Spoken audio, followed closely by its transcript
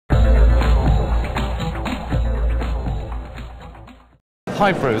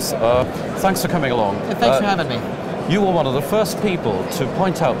Hi Bruce, thanks for coming along. Thanks for having me. You were one of the first people to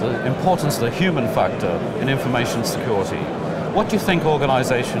point out the importance of the human factor in information security. What do you think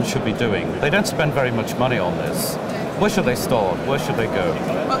organizations should be doing? They don't spend very much money on this. Where should they start? Where should they go?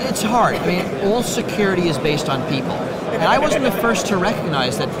 Well, it's hard. I mean, all security is based on people. And I wasn't the first to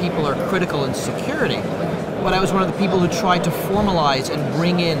recognize that people are critical in security, but I was one of the people who tried to formalize and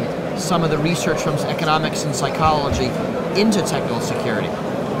bring in some of the research from economics and psychology into technical security.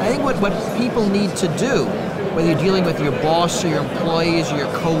 And I think what people need to do, whether you're dealing with your boss or your employees or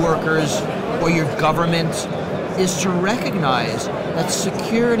your coworkers or your government, is to recognize that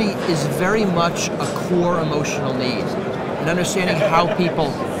security is very much a core emotional need. And understanding how people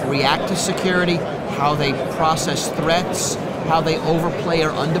react to security, how they process threats, how they overplay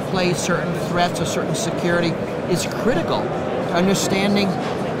or underplay certain threats or certain security is critical to understanding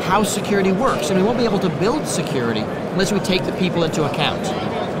how security works. And we won't be able to build security unless we take the people into account.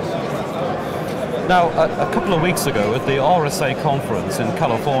 Now, a couple of weeks ago at the RSA conference in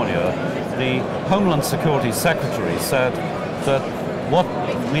California, the Homeland Security Secretary said that what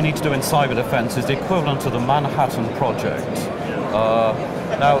we need to do in cyber defense is the equivalent to the Manhattan Project.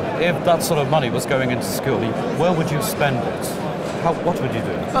 Now, if that sort of money was going into security, where would you spend it? What would you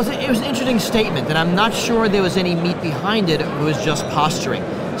do? Well, it was an interesting statement, and I'm not sure there was any meat behind it. It was just posturing.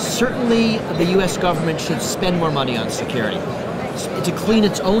 Certainly, the U.S. government should spend more money on security to clean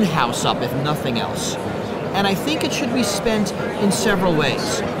its own house up, if nothing else. And I think it should be spent in several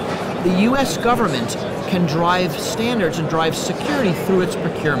ways. The U.S. government can drive standards and drive security through its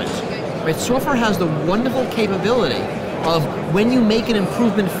procurement. Right? Software has the wonderful capability of when you make an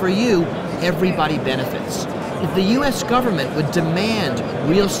improvement for you, everybody benefits. If the U.S. government would demand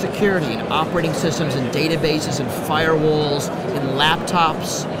real security in operating systems and databases and firewalls and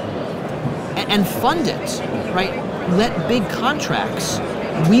laptops and fund it, right? Let big contracts,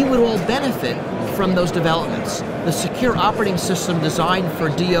 we would all benefit from those developments. The secure operating system designed for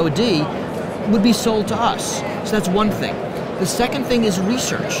DoD would be sold to us. So that's one thing. The second thing is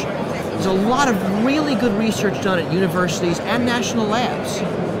research. There's a lot of really good research done at universities and national labs.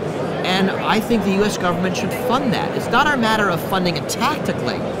 And I think the U.S. government should fund that. It's not a matter of funding it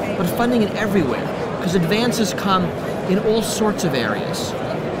tactically, but funding it everywhere, because advances come in all sorts of areas.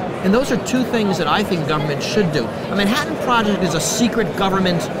 And those are two things that I think government should do. A Manhattan Project is a secret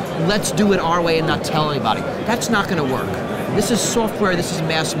government, let's do it our way and not tell anybody. That's not going to work. This is software, this is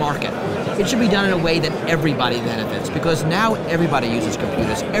mass market. It should be done in a way that everybody benefits, because now everybody uses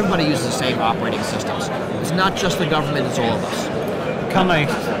computers, everybody uses the same operating systems. It's not just the government, it's all of us. Can they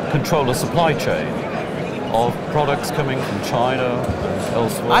control the supply chain of products coming from China,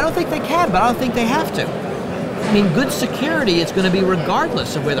 elsewhere? I don't think they can, but I don't think they have to. I mean, good security is going to be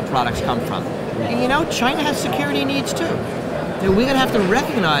regardless of where the products come from. And you know, China has security needs too. We're going to have to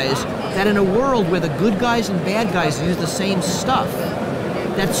recognize that in a world where the good guys and bad guys use the same stuff,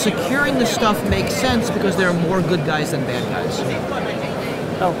 that securing the stuff makes sense because there are more good guys than bad guys.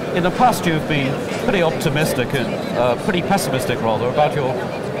 Now, in the past you've been pretty optimistic, and pretty pessimistic rather, about your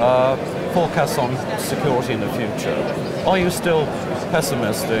forecasts on security in the future. Are you still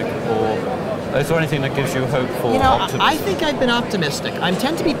pessimistic, or is there anything that gives you hope for optimism? I think I've been optimistic. I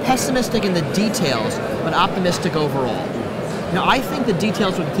tend to be pessimistic in the details, but optimistic overall. I think the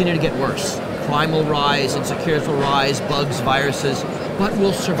details will continue to get worse. Crime will rise, insecurity will rise, bugs, viruses, but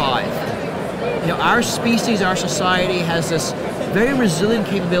we'll survive. Our species, our society has this very resilient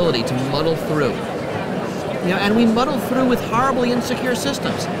capability to muddle through. And we muddle through with horribly insecure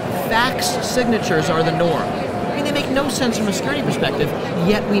systems. Fax signatures are the norm. I mean, they make no sense from a security perspective,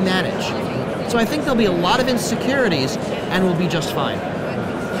 yet we manage. So I think there'll be a lot of insecurities, and we'll be just fine.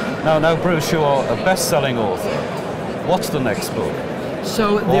 Now, Bruce, you are a best-selling author. What's the next book?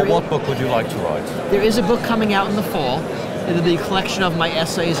 What book would you like to write? There is a book coming out in the fall. It'll be a collection of my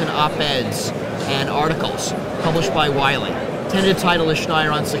essays and op-eds and articles published by Wiley. Tentative title is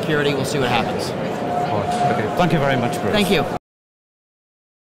Schneier on Security. We'll see what happens. All right. Okay. Thank you very much, Bruce. Thank you.